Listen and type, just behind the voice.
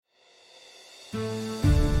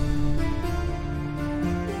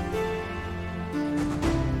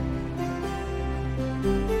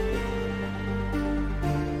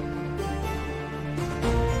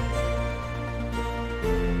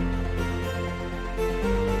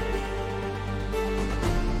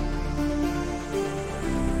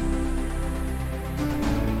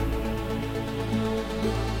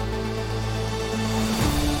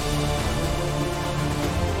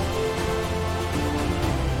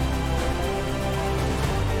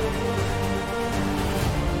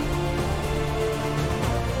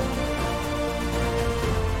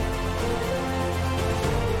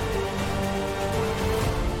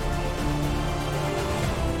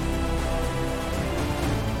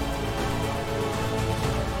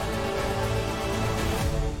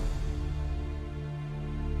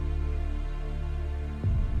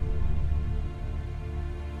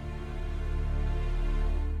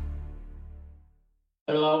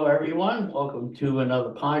Hello, everyone. Welcome to another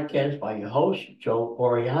podcast by your host, Joe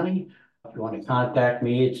Oriani. If you want to contact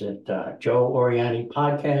me, it's at Joe Oriani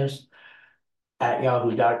Podcast at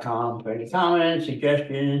yahoo.com for any comments,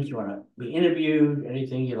 suggestions, you want to be interviewed,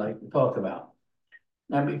 anything you'd like to talk about.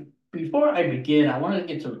 Now, before I begin, I want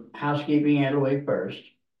to get some housekeeping out of the way first.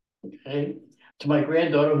 Okay. To my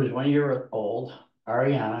granddaughter, who's 1 year old,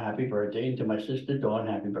 Ariana, happy birthday. And to my sister, Dawn,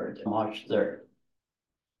 happy birthday, March 3rd.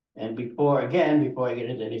 And before I get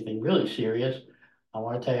into anything really serious, I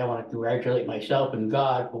want to tell you, I want to congratulate myself and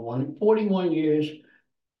God for 41 years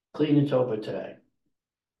clean and sober today.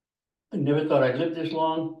 I never thought I'd live this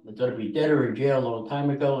long. I thought I'd be dead or in jail a long time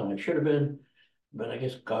ago, and I should have been. But I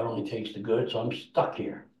guess God only takes the good, so I'm stuck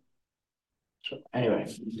here. So anyway,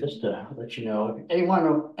 just to let you know, if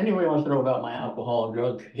anybody wants to know about my alcohol and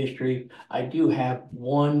drug history, I do have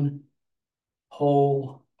one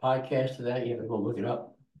whole podcast to that. You have to go look it up.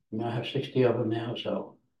 I have 60 of them now,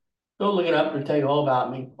 so go look it up and tell you all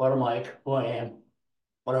about me, what I'm like, who I am,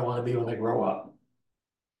 what I want to be when I grow up.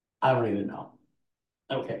 I don't even know.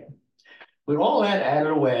 Okay. With all that out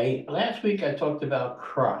of the way, last week I talked about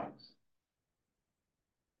crime.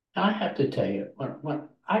 And I have to tell you, when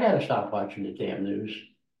I got to stop watching the damn news.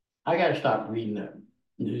 I got to stop reading the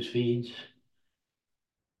news feeds.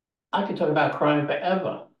 I could talk about crime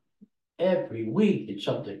forever. Every week it's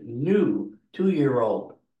something new.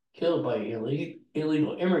 2-year-old killed by an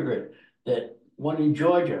illegal immigrant. That one in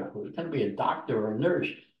Georgia who was going to be a doctor or a nurse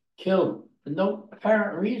killed for no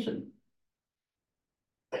apparent reason.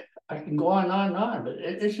 I can go on and on, but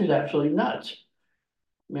this is absolutely nuts.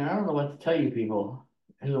 I mean, I don't know what to tell you people.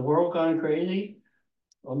 Has the world gone crazy?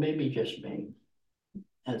 Or maybe just me.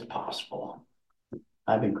 That's possible.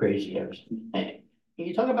 I've been crazy ever since. Hey,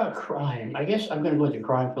 you talk about crime. I guess I'm going to go into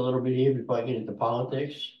crime for a little bit here before I get into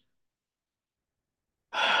politics.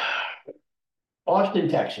 Austin,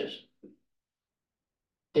 Texas.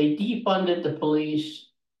 They defunded the police,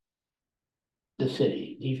 the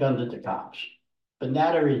city, defunded the cops. But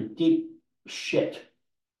now they're in deep shit.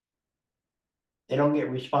 They don't get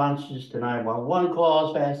responses to 911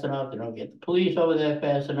 calls fast enough. They don't get the police over there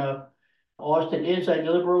fast enough. Austin is a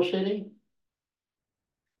liberal city.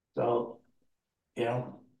 So, you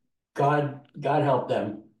know, God help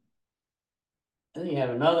them. And then you have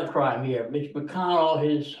another crime here. Mitch McConnell,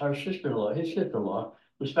 his sister-in-law,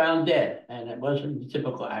 was found dead, and it wasn't a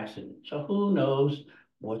typical accident. So who knows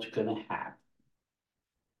what's going to happen?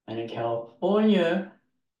 And in California,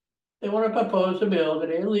 they want to propose a bill that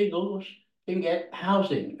illegals can get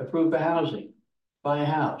housing, approved for housing, buy a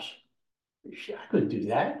house. I couldn't do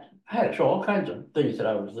that. I had to show all kinds of things that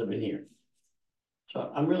I was living here.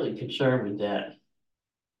 So I'm really concerned with that.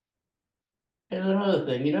 And another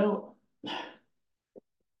thing,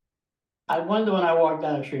 I wonder when I walk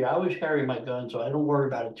down the street, I always carry my gun, so I don't worry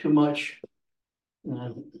about it too much.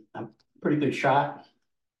 I'm a pretty good shot.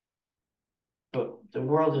 But the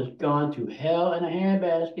world has gone to hell in a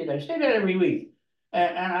handbasket. I say that every week.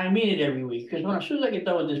 And I mean it every week. Because as soon as I get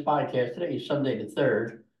done with this podcast, today is Sunday the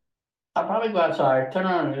 3rd, I'll probably go outside, turn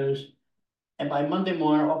on the news, and by Monday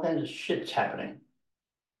morning, all kinds of shit's happening.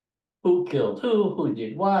 Who killed who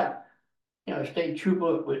did what? A state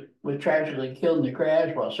trooper was tragically killed in the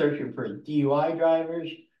crash while searching for DUI drivers.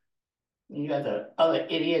 And you got the other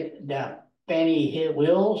idiot down Fanny Hill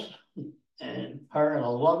Wills and her and a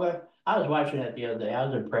lover. I was watching that the other day. I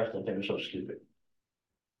was impressed that they were so stupid.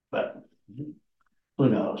 But who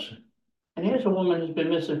knows? And here's a woman who's been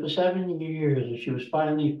missing for 7 years, and she was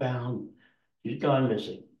finally found. She's gone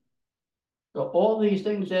missing. So all these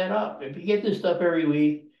things add up. If you get this stuff every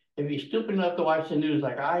week, if you're stupid enough to watch the news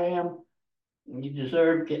like I am, you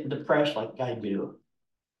deserve getting depressed like I do.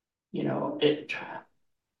 I don't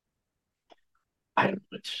know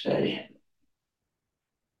what to say.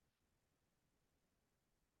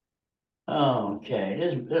 Okay,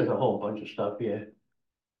 there's a whole bunch of stuff here.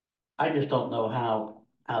 I just don't know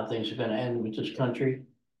how things are gonna end with this country,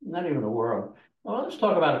 not even the world. Well, let's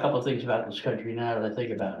talk about a couple of things about this country now that I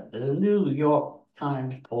think about it. There's a New York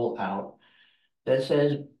Times poll out that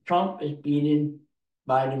says Trump is beating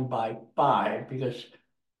Biden by 5 because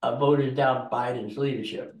voters doubt Biden's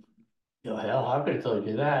leadership. You know, hell, how could have told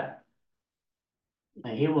you that?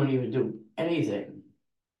 And he won't even do anything.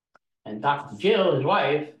 And Dr. Jill, his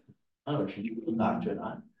wife, I don't know if she's a doctor or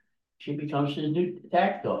not, she becomes his new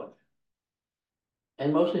tax dog.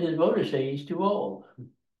 And most of his voters say he's too old.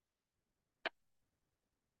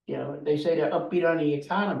 You know, they say they're upbeat on the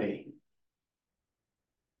economy.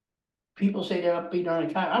 People say they're upbeat on the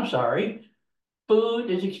economy. I'm sorry, food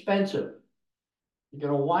is expensive. You're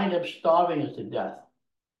gonna wind up starving us to death.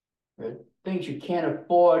 There are things you can't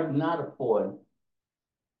afford, not afford.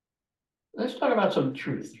 Let's talk about some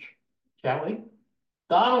truth, shall we?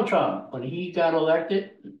 Donald Trump, when he got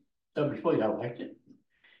elected, before he got elected,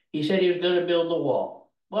 he said he was gonna build the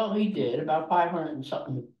wall. Well, he did, about 500 and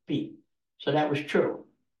something feet. So that was true.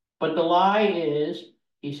 But the lie is,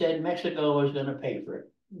 he said Mexico was gonna pay for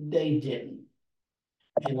it. They didn't.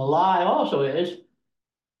 And the lie also is,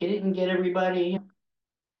 he didn't get everybody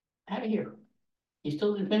out of here. He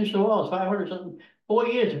still didn't finish the wall. It's 500 something, 4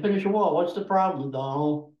 years to finish the wall. What's the problem,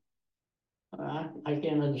 Donald? I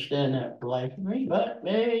can't understand that for life of me, but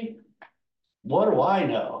hey, what do I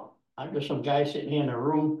know? I'm just some guy sitting here in a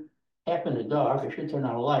room, half in the dark. I should turn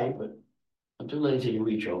on a light, but I'm too lazy to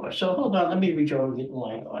reach over. So hold on, let me reach over and get the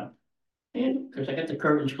light on. And because I got the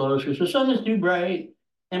curtains closed, because the sun is too bright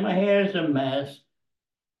and my hair is a mess.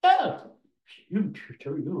 Oh, you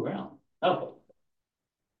turn you around. Okay.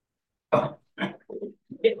 Oh.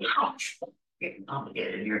 Ouch. Getting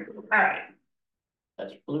complicated here. All right.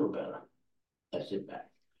 That's a little better. That's it back.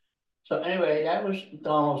 So anyway, that was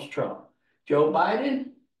Donald Trump. Joe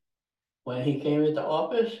Biden, when he came into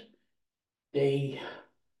office, they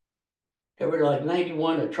got rid of like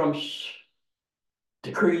 91 of Trump's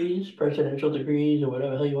decrees, presidential decrees, or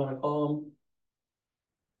whatever the hell you want to call them.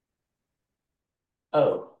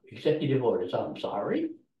 Oh, executive orders. I'm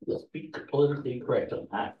sorry. Let's be politically correct on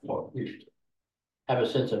that, or at least have a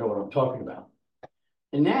sense of know what I'm talking about.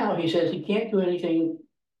 And now he says he can't do anything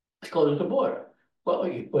to close the border. Well,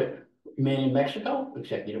 you put men in Mexico,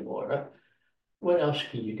 executive order. What else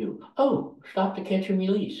can you do? Oh, stop the catch and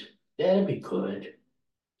release. That'd be good.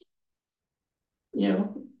 You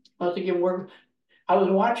know, I think it work. I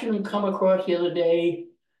was watching them come across the other day,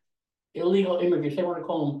 illegal immigrants. They want to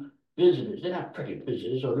call them visitors. They're not freaking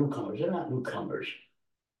visitors or newcomers. They're not newcomers.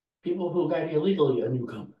 People who got here illegally are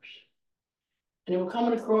newcomers. And they were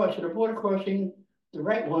coming across, and the border crossing, the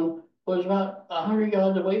right one, was about 100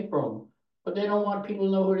 yards away from them. But they don't want people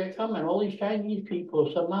to know who they're coming. All these Chinese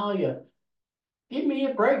people, Somalia. Give me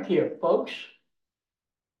a break here, folks.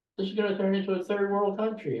 This is gonna turn into a third world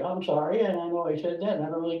country. I'm sorry, and I know I said that, and I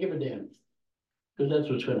don't really give a damn. Because that's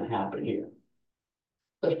what's gonna happen here.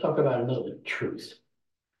 Let's talk about another truth.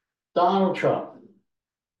 Donald Trump.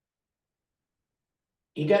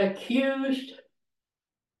 He got accused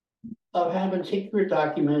of having secret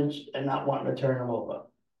documents and not wanting to turn them over.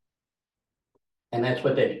 And that's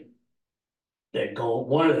what they're going,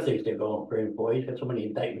 one of the things they're going for. He's got so many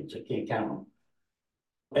indictments, I can't count them.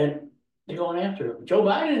 And they're going after him. Joe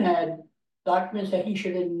Biden had documents that he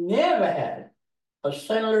should have never had. A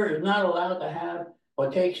senator is not allowed to have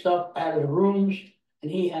or take stuff out of the rooms,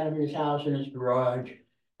 and he had them in his house, in his garage,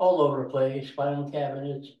 all over the place, filing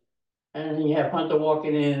cabinets. And then you have Hunter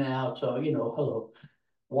walking in and out, so you know, hello.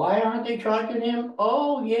 Why aren't they charging him?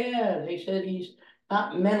 Oh yeah, they said he's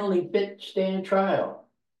not mentally fit to stand trial.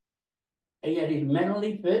 And yet he's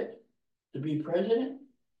mentally fit to be president?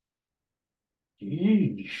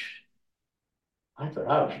 Jeez. I thought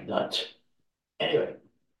I was nuts. Anyway,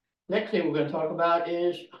 next thing we're gonna talk about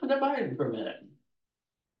is Hunter Biden for a minute.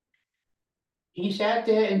 He sat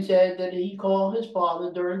there and said that he called his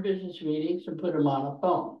father during business meetings and put him on a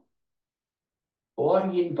phone. Or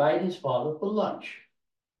he invited his father for lunch.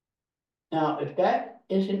 Now, if that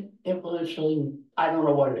isn't influencing, I don't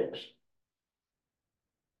know what it is.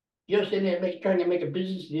 You're sitting there trying to make a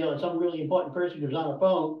business deal and some really important person who's on a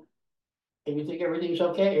phone, and you think everything's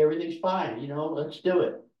okay, everything's fine, you know, let's do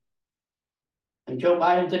it. And Joe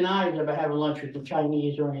Biden denies ever having lunch with the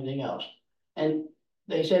Chinese or anything else. And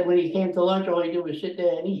they said when he came to lunch, all he did was sit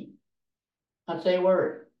there and eat, not say a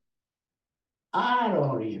word. I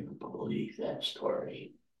don't even believe that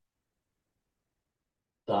story.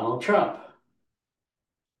 Donald Trump.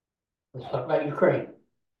 Let's talk about Ukraine.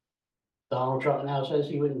 Donald Trump now says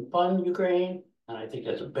he wouldn't fund Ukraine, and I think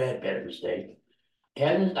that's a bad mistake.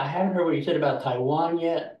 I haven't heard what he said about Taiwan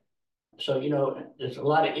yet. So, there's a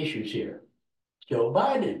lot of issues here. Joe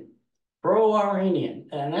Biden, pro-Iranian,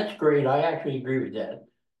 and that's great. I actually agree with that.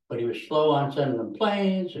 But he was slow on sending them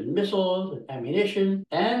planes and missiles and ammunition.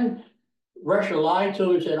 And Russia lied to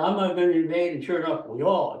him and said, I'm not going to invade. And sure enough, we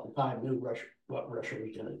all at the time knew what Russia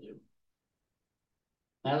was going to do.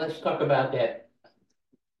 Now let's talk about that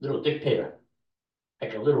little dictator,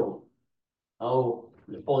 like a little,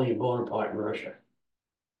 Napoleon Bonaparte in Russia.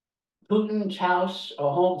 Putin's house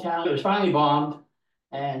or hometown, it was finally bombed,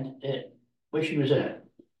 and wish he was in it.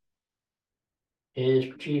 His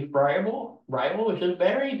chief rival was just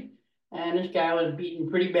buried, and this guy was beaten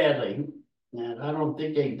pretty badly. And I don't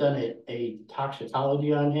think they've done a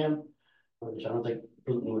toxicology on him, because I don't think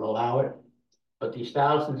Putin would allow it. But these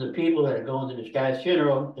thousands of people that are going to this guy's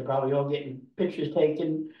funeral, they're probably all getting pictures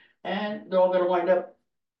taken, and they're all going to wind up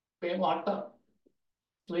being locked up.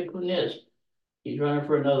 That's the way Putin is. He's running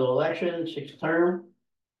for another election, sixth term.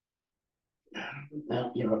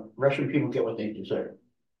 Now, Russian people get what they deserve.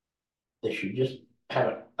 They should just have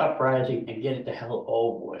an uprising and get it the hell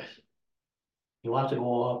over with. He wants to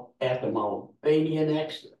go up after Moldavia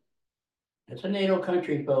next. It's a NATO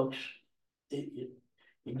country, folks. You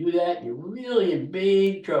do that, you're really in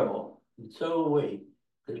big trouble. And so will we,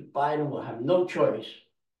 because Biden will have no choice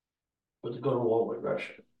but to go to war with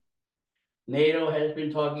Russia. NATO has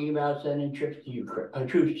been talking about sending troops to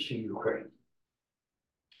Ukraine.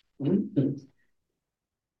 Mm-hmm.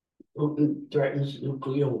 Putin threatens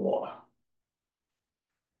nuclear war.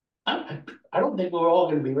 I don't think we're all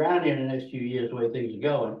going to be around here in the next few years the way things are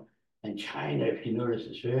going. And China, if you notice,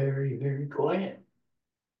 is very, very quiet.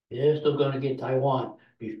 They're still going to get Taiwan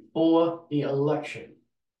before the election.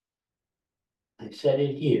 I said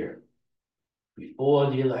it here,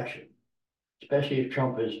 before the election, especially if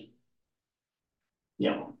Trump is,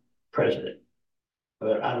 president.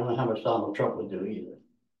 But I don't know how much Donald Trump would do either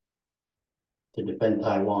to defend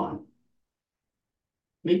Taiwan.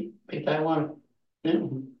 Make Taiwan,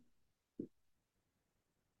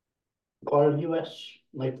 part of the U.S.,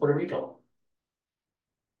 like Puerto Rico.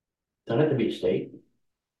 Don't have to be a state.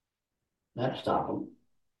 That'll stop them.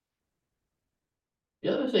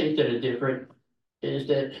 The other things that are different is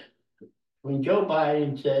that when Joe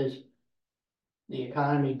Biden says the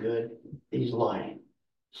economy good, he's lying.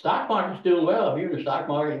 Stock market's doing well. If you're in the stock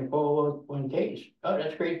market and 401ks, oh,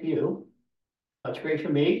 that's great for you. That's great for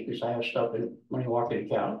me because I have stuff in money market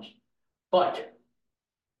accounts. But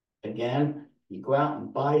again, you go out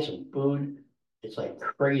and buy some food, it's like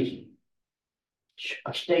crazy.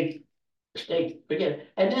 A steak, forget it.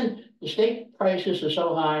 And then the steak prices are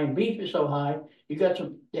so high and beef is so high. You got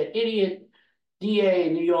that idiot DA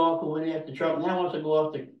in New York who went after Trump now wants to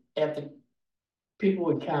go after people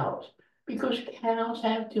with cows because cows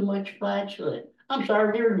have too much flatulence. I'm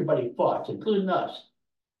sorry, everybody farts, including us.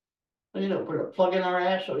 Put a plug in our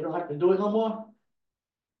ass so we don't have to do it no more.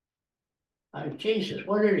 I mean, Jesus,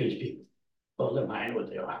 what are these people? Well, never mind what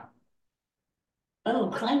they are.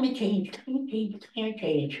 Oh, climate change.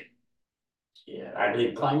 Yeah, I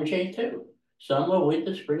believe climate change too. Summer,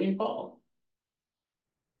 winter, spring, and fall.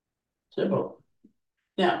 Simple.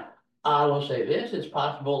 Now, I will say this, it's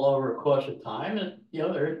possible over a course of time that, the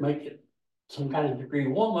Earth might get some kind of degree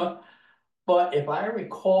warmer. But if I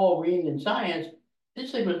recall reading in science,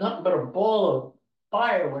 this thing was nothing but a ball of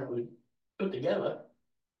fire when it was put together.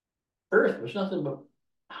 Earth was nothing but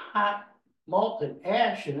hot molten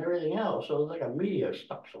ash and everything else. So it was like a meteor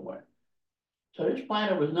stuck somewhere. So this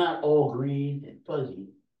planet was not all green and fuzzy.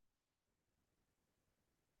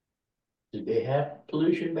 Did they have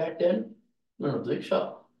pollution back then? I don't think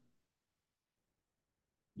so.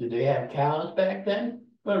 Did they have cows back then?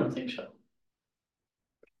 I don't think so.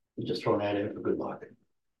 I'm just throwing that in for good luck.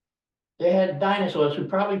 They had dinosaurs who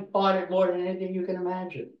probably fought it more than anything you can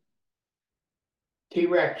imagine.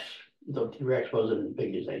 T-Rex, though T-Rex wasn't as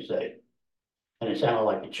big as they say. And it sounded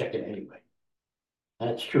like a chicken anyway.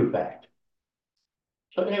 That's true fact.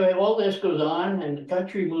 So anyway, all this goes on and the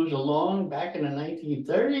country moves along. Back in the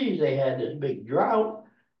 1930s, they had this big drought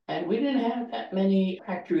and we didn't have that many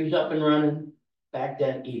factories up and running back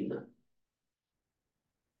then either.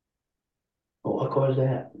 Well, what caused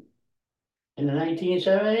that? In the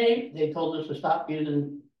 1970s, they told us to stop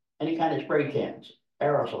using any kind of spray cans,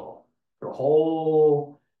 aerosol, for the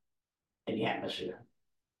whole in the atmosphere.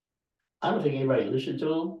 I don't think anybody listened to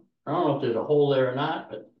them. I don't know if there's a hole there or not,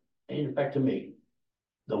 but it ain't affecting me.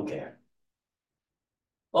 Don't care.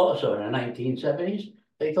 Also, in the 1970s,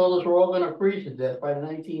 they told us we're all going to freeze to death by the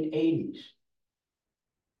 1980s.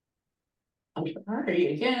 I'm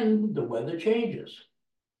sorry, again, the weather changes.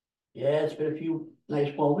 Yeah, it's been a few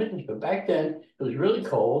nice warm winters, but back then it was really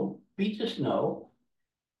cold, feet of snow.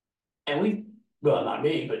 And well, not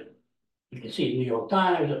me, but you can see it in the New York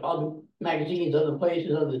Times, other magazines, other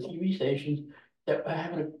places, other TV stations that are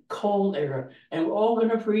having a cold era and we're all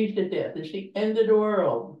gonna freeze to death. It's the end of the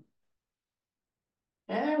world.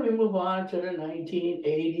 And we move on to the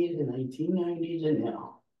 1980s and 1990s and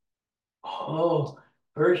now. Oh,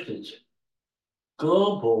 first it's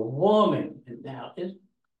global warming and now it's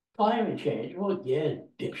climate change. Well, yeah,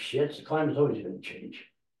 dipshits, the climate's always gonna change.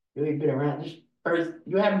 You ain't been around this earth,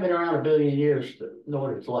 you haven't been around a billion years to know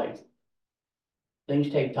what it's like.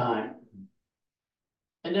 Things take time.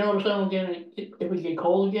 And then all of a sudden, again, if we get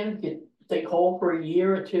cold again, stay cold for a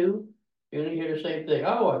year or two, you're gonna hear the same thing.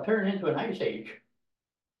 Oh, I've turned into an ice age.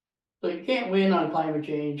 So you can't win on climate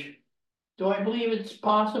change. Do I believe it's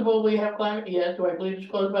possible we have climate? Yes. Do I believe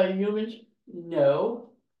it's caused by humans? No.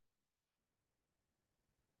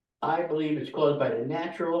 I believe it's caused by the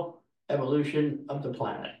natural evolution of the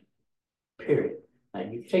planet. Period. Now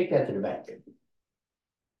you take that to the bank.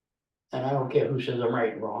 And I don't care who says I'm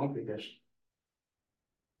right and wrong because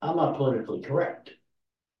I'm not politically correct.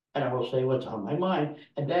 And I will say what's on my mind.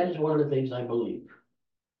 And that is one of the things I believe.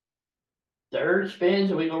 The earth spins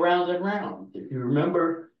and we go round and round. If you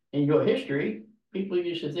remember in your history, people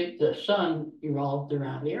used to think the sun revolved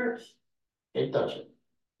around the earth. It doesn't.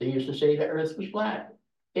 They used to say the earth was flat.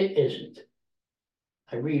 It isn't.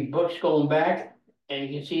 I read books going back, and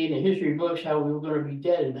you can see in the history books how we were going to be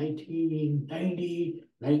dead in 1990,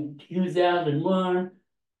 2001,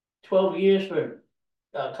 12 years for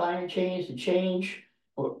climate change to change,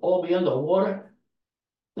 or all be underwater.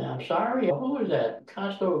 Now, I'm sorry, who was that?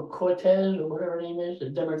 Castro Cortez or whatever her name is, the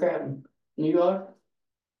Democrat in New York?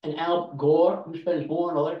 And Al Gore, who spends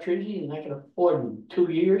more on electricity than I can afford in 2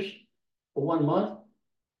 years for 1 month.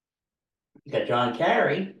 You got John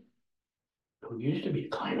Kerry, who used to be the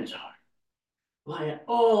climate czar, flying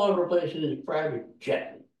all over the place in his private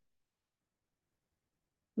jet.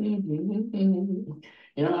 You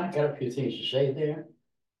know, I got a few things to say there.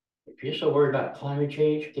 If you're so worried about climate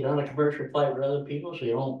change, get on a commercial flight with other people so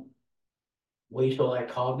you don't waste all that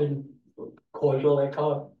carbon, cause all that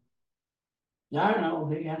carbon. No,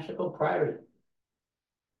 he has to go private.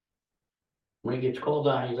 When he gets called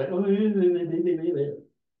on, he's like, oh,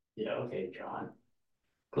 yeah, okay, John.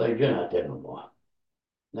 Glad you're not dead no more.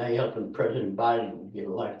 Now you're helping President Biden get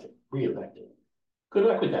elected, re-elected. Good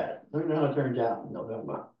luck with that. Let me know how it turns out in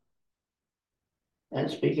November. And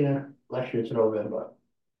speaking of elections in November,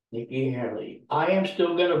 Nikki Haley. I am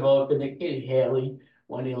still gonna vote for Nikki Haley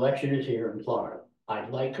when the election is here in Florida. I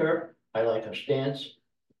like her. I like her stance,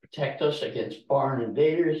 protect us against foreign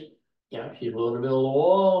invaders. You know, she's willing to build a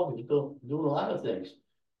wall. She's doing a lot of things.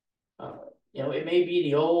 Uh, you know, it may be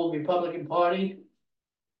the old Republican Party,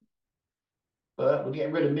 but we're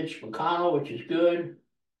getting rid of Mitch McConnell, which is good.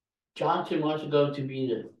 Johnson wants to go to be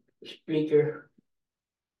the speaker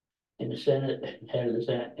in the Senate, head of the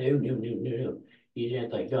Senate. No. He's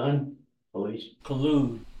anti-gun, always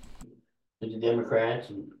collude with the Democrats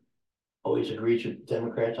and always agrees with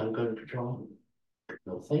Democrats on gun control.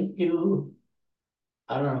 No, thank you.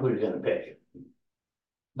 I don't know who they're gonna pick.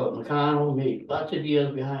 But McConnell made lots of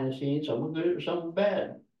deals behind the scenes, some were good, some were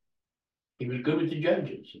bad. He was good with the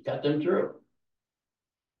judges, he got them through.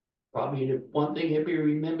 Probably the one thing he'll be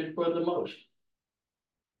remembered for the most.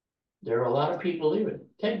 There are a lot of people leaving.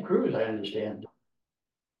 Ted Cruz, I understand.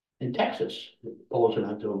 In Texas, the polls are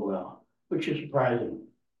not doing well, which is surprising.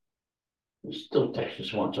 And still,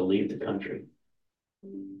 Texas wants to leave the country.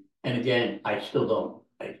 And again, I still don't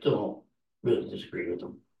really disagree with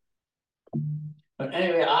them. But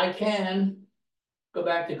anyway, I can go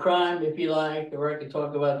back to crime if you like, or I can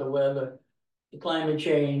talk about the weather, the climate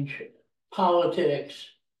change, politics.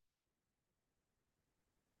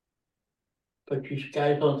 But you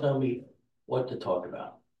guys don't tell me what to talk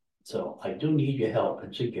about. So I do need your help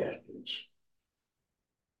and suggestions.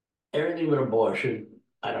 Everything with abortion,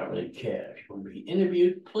 I don't really care. If you want to be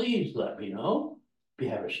interviewed, please let me know. If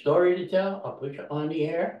you have a story to tell, I'll put you on the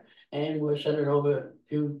air and we'll send it over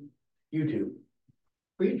to YouTube.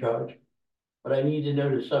 Free of charge. But I need to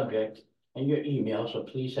know the subject and your email, so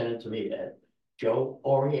please send it to me at Joe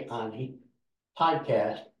Oriani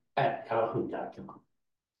podcast@yahoo.com.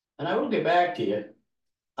 And I will get back to you.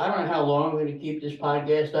 I don't know how long I'm going to keep this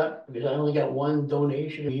podcast up because I only got one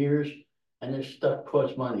donation in years and this stuff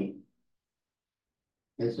costs money.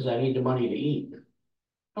 This is, I need the money to eat.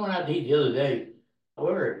 I went out to eat the other day. I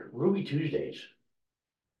ordered Ruby Tuesdays.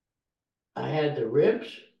 I had the ribs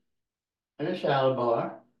and a salad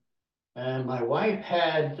bar, and my wife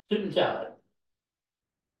had soup and salad.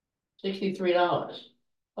 $63.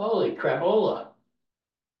 Holy crapola.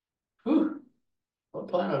 Whew, what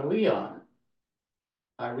planet are we on?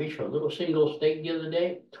 I reached for a little single steak the other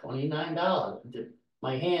day, $29.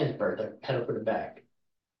 My hands burnt, I had to put it back.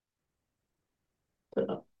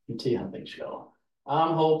 So, you see how things go.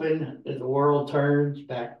 I'm hoping that the world turns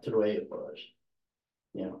back to the way it was.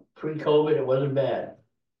 Pre-COVID, it wasn't bad.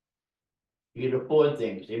 You could afford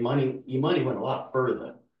things. Your money went a lot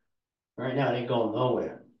further. Right now, it ain't going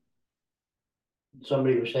nowhere.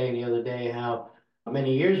 Somebody was saying the other day how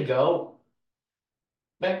many years ago,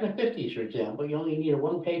 back in the 50s, for example, you only needed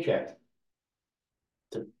one paycheck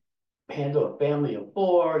to handle a family of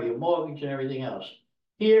four, your mortgage and everything else.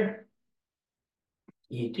 Here,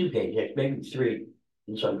 you need two paychecks, maybe three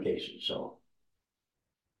in some cases. So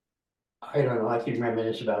I don't know. I can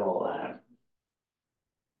reminisce about all that.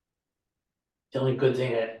 The only good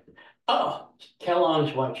thing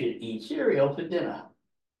Kellogg's wants you to eat cereal for dinner.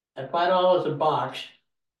 At $5 a box,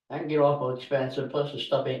 I can get awful expensive. Plus, the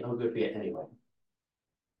stuff ain't no good for you anyway.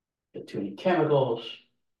 Got too many chemicals,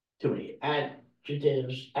 too many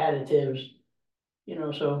additives,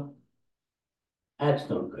 so that's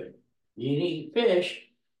no good. You can eat fish,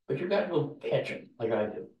 but you got to go catch them like I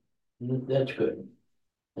do. That's good.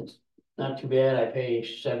 It's not too bad. I pay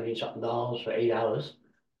 70 something dollars for 8 hours,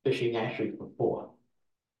 fishing actually for 4.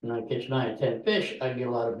 And I catch 9 or 10 fish, I get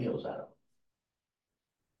a lot of meals out of it.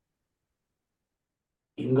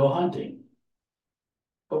 You can go hunting.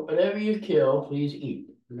 But whatever you kill, please eat.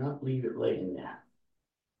 Do not leave it laying there.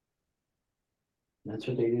 That's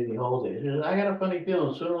what they did the whole day. I got a funny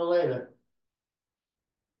feeling sooner or later,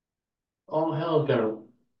 all hell's gonna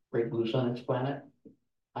break loose on this planet.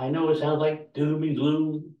 I know it sounds like doom and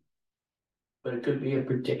gloom, but it could be a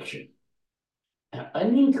prediction.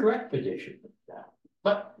 An incorrect prediction,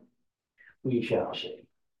 but we shall see.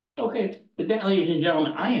 Okay, with that, ladies and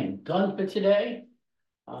gentlemen, I am done for today.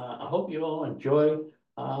 I hope you all enjoy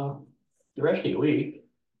the rest of your week.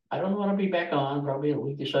 I don't want to be back on probably in a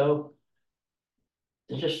week or so.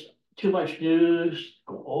 There's just too much news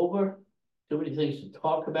to go over, too many things to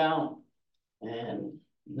talk about, and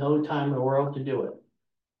no time in the world to do it.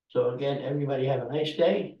 So again, everybody have a nice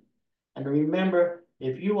day. And remember,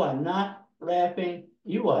 if you are not laughing,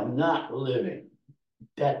 you are not living.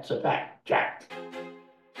 That's a fact, Jack.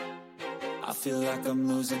 I feel like I'm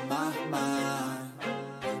losing my mind.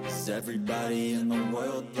 Is everybody in the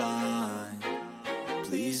world blind?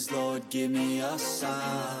 Please, Lord, give me a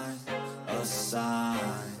sign, a sign.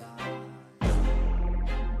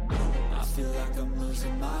 I feel like I'm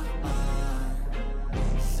losing my mind.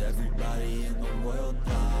 Is everybody in the world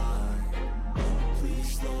blind?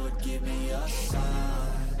 Please, Lord, give me a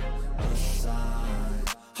sign, a sign.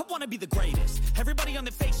 I wanna be the greatest. Everybody on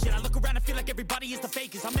the fake shit. I look around and feel like everybody is the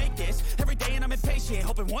fakest. I make this every day and I'm impatient,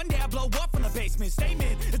 hoping one day I blow up from the basement.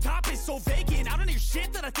 Statement, the top is so vacant. I don't hear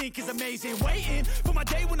shit that I think is amazing. Waiting for my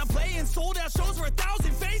day when I'm playing sold out shows for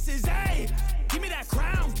 1,000 faces. Hey, give me that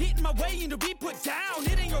crown, get in my way and to be put down.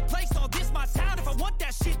 It ain't your place, all this my town. If I want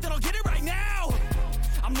that shit, then I'll get it right now.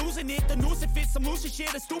 I'm losing it, the noose it fits, I'm losing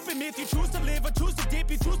shit. A stupid myth, you choose to live or choose to dip.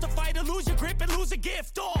 You choose to fight or lose your grip and lose a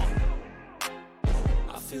gift.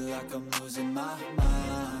 I feel like I'm losing my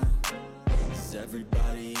mind. Is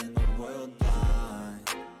everybody in the world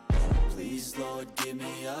blind? Please, Lord, give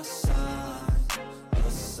me a sign, a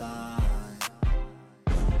sign.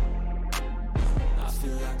 I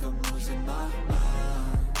feel like I'm losing my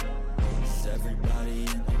mind. Is everybody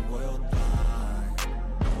in the world blind?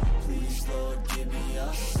 Please, Lord, give me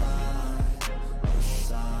a sign, a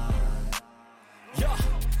sign. Yeah.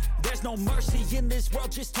 There's no mercy in this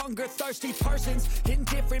world, just hunger-thirsty persons in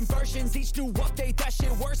different versions, each new update, that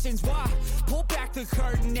shit worsens. Why? Pull back the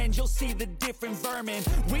curtain and you'll see the different vermin.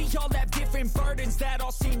 We all have different burdens that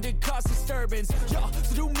all seem to cause disturbance. Yo,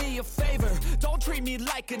 so do me a favor, don't treat me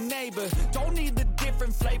like a neighbor. Don't need the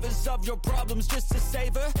different flavors of your problems just to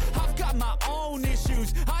savor. I've got my own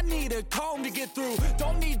issues, I need a comb to get through.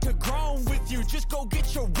 Don't need to groan with you, just go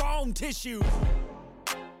get your own tissue.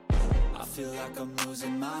 I feel like I'm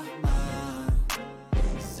losing my mind.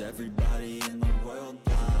 Is everybody in the world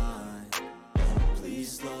blind?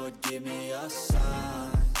 Please, Lord, give me a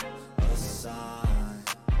sign, a sign.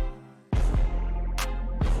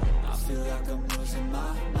 I feel like I'm losing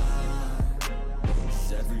my mind.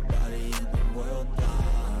 Is everybody in the world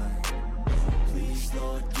blind? Please,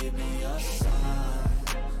 Lord, give me a sign,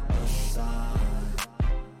 a sign.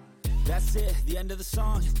 That's it, the end of the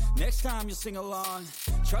song. Next time you'll sing along.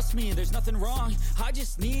 Trust me, there's nothing wrong. I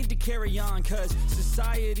just need to carry on, cause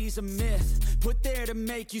society's a myth put there to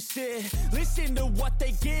make you sit. Listen to what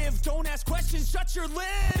they give. Don't ask questions, shut your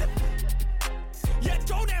lid. Yeah,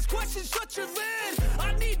 don't ask questions, shut your lid.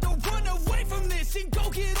 I need the